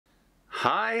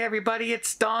Hi everybody,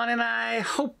 it's Don and I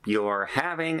hope you're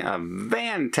having a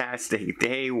fantastic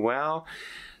day. Well,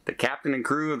 the captain and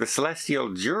crew of the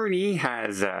Celestial Journey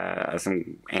has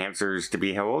some answers to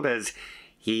behold as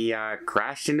he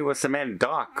crashed into a cement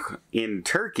dock in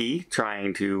Turkey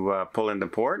trying to pull into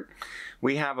port.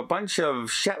 We have a bunch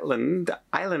of Shetland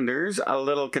Islanders a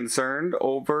little concerned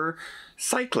over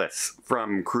cyclists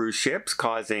from cruise ships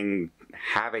causing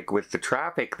havoc with the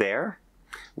traffic there.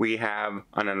 We have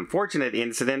an unfortunate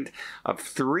incident of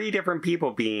 3 different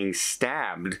people being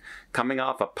stabbed coming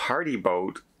off a party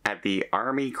boat at the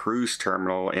Army Cruise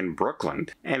Terminal in Brooklyn.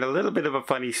 And a little bit of a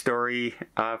funny story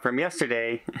from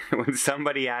yesterday when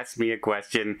somebody asked me a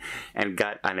question and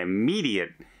got an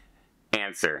immediate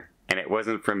answer, and it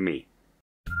wasn't from me.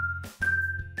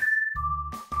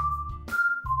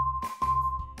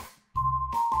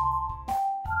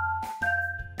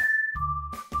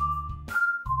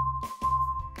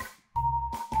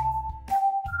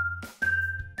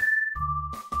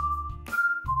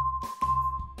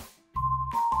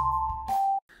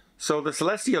 So the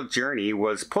Celestial Journey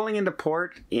was pulling into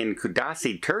port in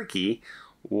Kudasi, Turkey,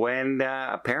 when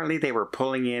apparently they were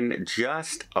pulling in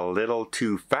just a little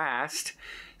too fast.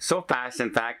 So fast,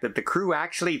 in fact, that the crew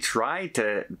actually tried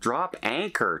to drop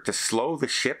anchor to slow the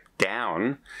ship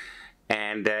down.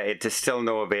 And it to still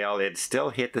no avail. It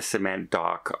still hit the cement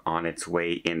dock on its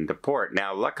way into port.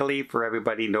 Now, luckily for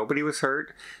everybody, nobody was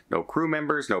hurt. No crew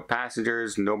members, no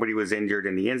passengers, nobody was injured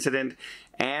in the incident.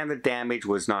 And the damage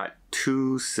was not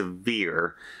too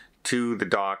severe to the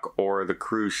dock or the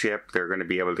cruise ship. They're going to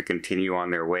be able to continue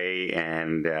on their way.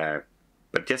 And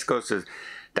but just goes to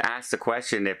ask the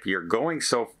question, if you're going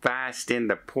so fast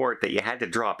into port that you had to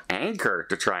drop anchor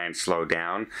to try and slow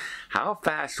down, how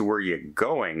fast were you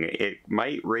going? It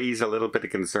might raise a little bit of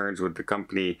concerns with the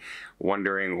company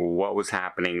wondering what was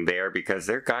happening there, because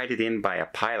they're guided in by a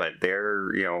pilot.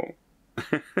 They're,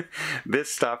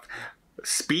 this stuff,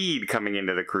 speed coming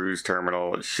into the cruise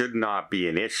terminal should not be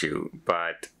an issue,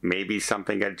 but maybe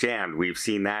something got jammed. We've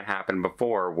seen that happen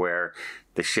before where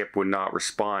the ship would not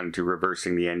respond to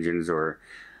reversing the engines or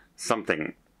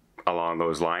something along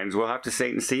those lines. We'll have to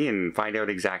wait and see and find out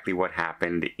exactly what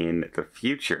happened in the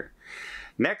future.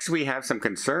 Next, we have some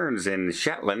concerns in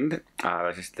Shetland,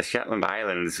 the Shetland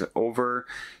Islands, over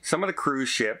some of the cruise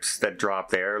ships that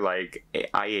drop there, like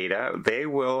AIDA. They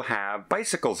will have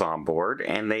bicycles on board,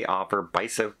 and they offer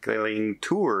bicycling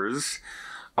tours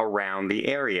around the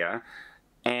area.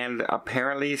 And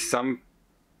apparently some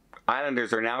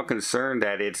Islanders are now concerned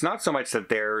that it's not so much that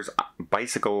there's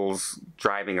bicycles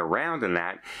driving around in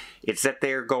that, it's that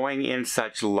they're going in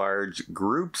such large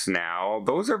groups now.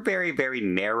 Those are very, very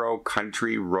narrow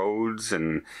country roads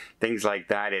and things like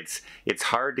that. It's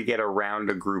hard to get around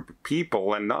a group of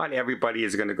people, and not everybody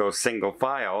is going to go single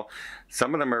file.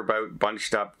 Some of them are about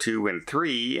bunched up 2 and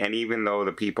 3, and even though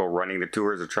the people running the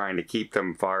tours are trying to keep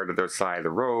them far to the side of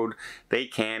the road, they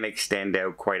can extend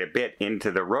out quite a bit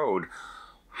into the road.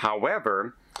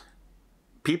 However,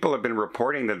 people have been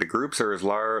reporting that the groups are as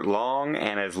long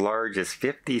and as large as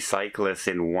 50 cyclists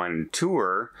in one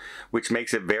tour, which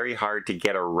makes it very hard to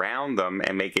get around them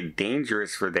and make it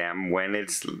dangerous for them when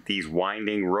it's these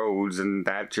winding roads and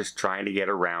that just trying to get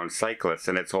around cyclists,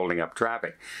 and it's holding up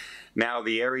traffic. Now,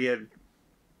 the area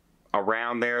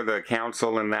around there, the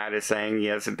council and that is saying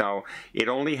yes and no. It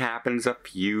only happens a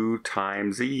few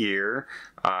times a year.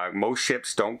 Most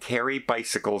ships don't carry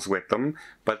bicycles with them,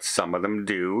 but some of them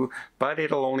do. But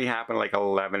it'll only happen like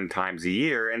 11 times a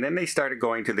year. And then they started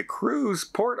going to the cruise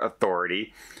port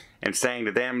authority and saying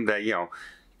to them that,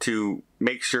 to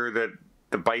make sure that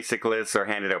the bicyclists are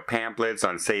handed out pamphlets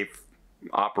on safe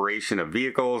operation of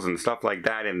vehicles and stuff like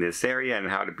that in this area,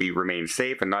 and how to remain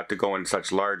safe and not to go in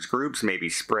such large groups, maybe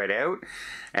spread out.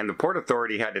 And the port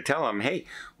authority had to tell them, hey,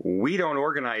 we don't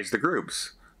organize the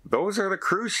groups. Those are the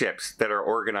cruise ships that are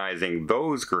organizing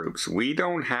those groups. We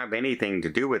don't have anything to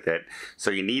do with it. So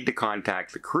you need to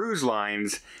contact the cruise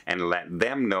lines and let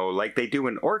them know, like they do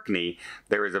in Orkney.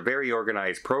 There is a very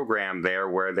organized program there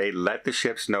where they let the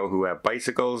ships know who have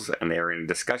bicycles, and they're in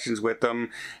discussions with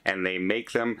them, and they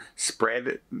make them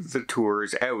spread the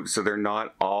tours out so they're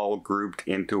not all grouped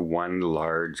into one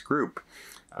large group.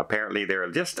 Apparently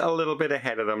they're just a little bit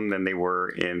ahead of them than they were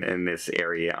in this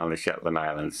area on the Shetland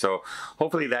Islands. So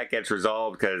hopefully that gets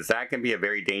resolved, because that can be a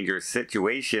very dangerous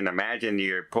situation. Imagine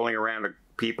you're pulling around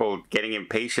people getting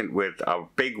impatient with a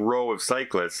big row of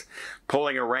cyclists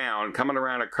pulling around, coming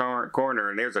around a corner,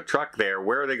 and there's a truck there.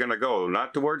 Where are they going to go?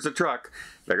 Not towards the truck.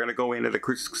 They're going to go into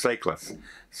the cyclists.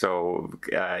 So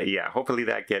yeah, hopefully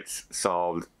that gets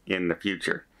solved in the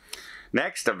future.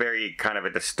 Next, a very kind of a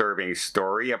disturbing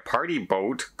story. A party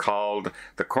boat called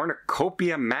the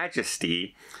Cornucopia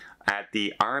Majesty at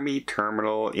the Army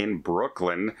Terminal in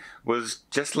Brooklyn was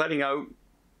just letting out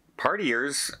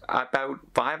partiers about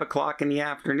 5 o'clock in the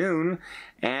afternoon,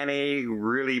 and a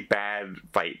really bad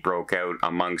fight broke out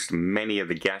amongst many of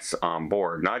the guests on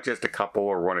board. Not just a couple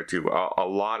or one or two. A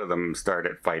lot of them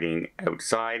started fighting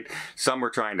outside. Some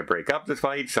were trying to break up the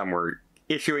fight. Some were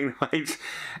issuing fights,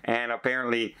 and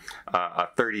apparently a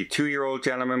 32-year-old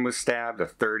gentleman was stabbed, a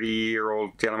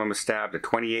 30-year-old gentleman was stabbed, a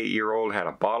 28-year-old had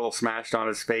a bottle smashed on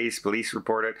his face. Police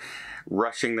reported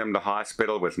rushing them to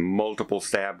hospital with multiple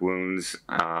stab wounds.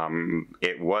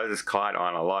 It was caught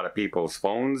on a lot of people's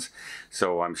phones,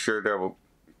 so I'm sure they'll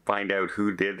find out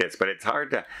who did this, but it's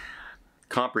hard to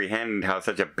comprehend how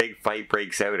such a big fight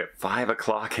breaks out at 5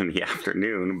 o'clock in the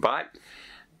afternoon, but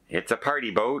it's a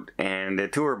party boat and a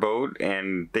tour boat,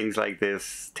 and things like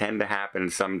this tend to happen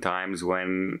sometimes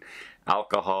when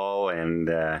alcohol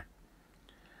and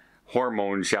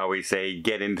hormones, shall we say,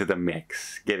 get into the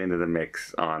mix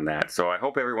on that. So I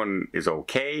hope everyone is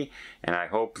okay, and I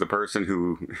hope the person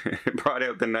who brought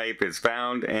out the knife is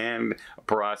found and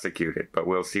prosecuted. But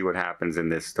we'll see what happens in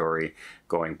this story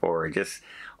going forward. Just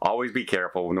always be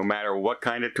careful, no matter what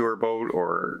kind of tour boat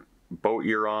or boat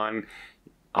you're on.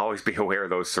 Always be aware of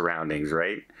those surroundings,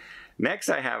 right? Next,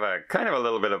 I have a kind of a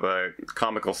little bit of a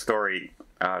comical story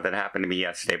that happened to me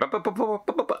yesterday. But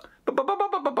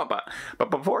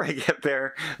before I get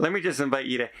there, let me just invite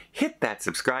you to hit that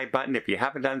subscribe button if you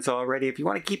haven't done so already. If you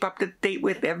want to keep up to date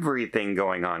with everything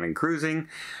going on in cruising,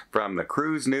 from the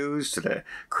cruise news to the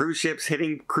cruise ships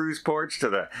hitting cruise ports, to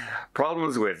the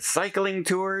problems with cycling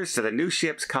tours, to the new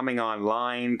ships coming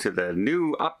online, to the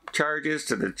new upcharges,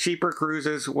 to the cheaper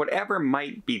cruises, whatever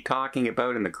might be talking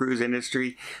about in the cruise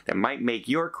industry that might make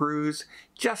your cruise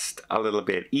just a little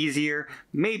bit easier,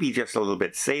 maybe just a little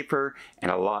bit safer,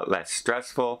 and a lot less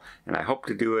stressful. And I hope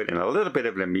to do it in a little bit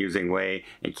of an amusing way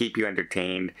and keep you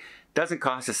entertained. Doesn't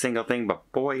cost a single thing,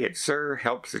 but boy, it sure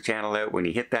helps the channel out when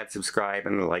you hit that subscribe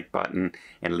and the like button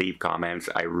and leave comments.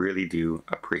 I really do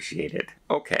appreciate it.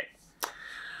 Okay.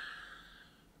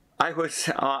 I was,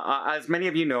 as many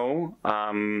of you know,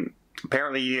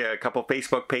 apparently a couple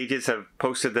Facebook pages have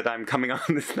posted that I'm coming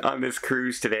on this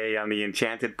cruise today on the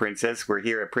Enchanted Princess. We're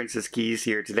here at Princess Keys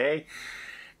here today.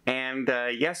 And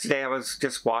yesterday I was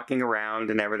just walking around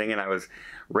and everything, and I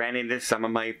ran into some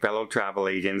of my fellow travel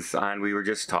agents, and we were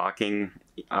just talking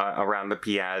around the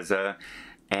piazza,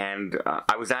 and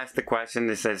I was asked the question.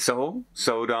 They said, so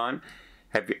Don,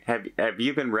 have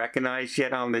you been recognized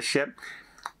yet on the ship?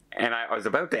 And I was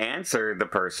about to answer the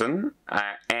person,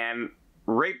 and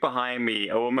right behind me,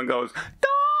 a woman goes,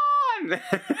 "Dawn!"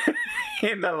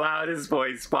 in the loudest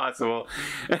voice possible,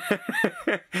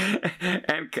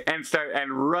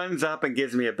 and runs up and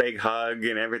gives me a big hug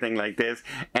and everything like this.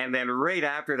 And then right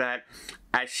after that,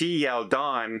 as she yelled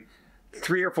 "Dawn,"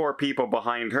 3 or 4 people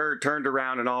behind her turned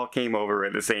around and all came over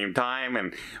at the same time,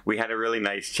 and we had a really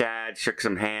nice chat, shook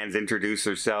some hands, introduced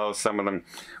ourselves. Some of them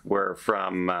were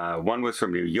from, one was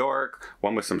from New York,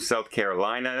 one was from South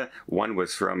Carolina, one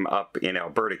was from up in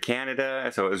Alberta,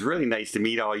 Canada. So it was really nice to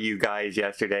meet all you guys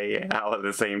yesterday all at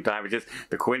the same time. It just,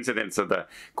 the coincidence of the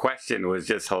question was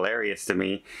just hilarious to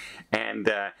me.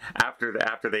 And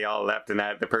after they all left, and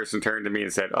the person turned to me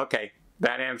and said, "Okay,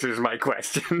 that answers my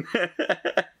question."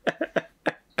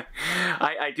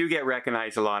 I do get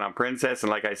recognized a lot on Princess, and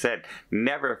like I said,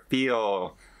 never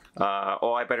feel,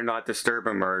 oh, I better not disturb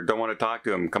him or don't want to talk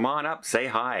to him. Come on up, say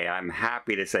hi. I'm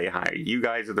happy to say hi. You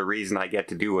guys are the reason I get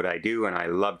to do what I do, and I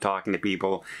love talking to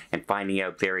people and finding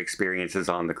out their experiences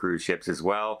on the cruise ships as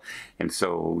well. And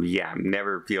so, yeah,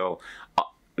 never feel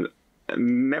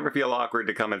awkward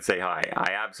to come and say hi.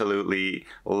 I absolutely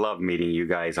love meeting you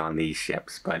guys on these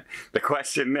ships. But the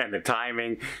question and the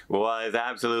timing was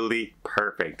absolutely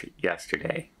perfect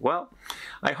yesterday. Well,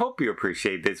 I hope you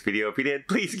appreciate this video. If you did,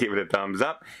 please give it a thumbs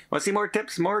up. Want to see more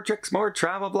tips, more tricks, more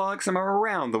travel vlogs from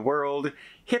around the world?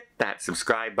 Hit that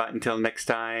subscribe button. Until next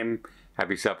time,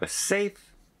 have yourself a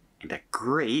safe and a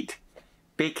great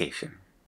vacation.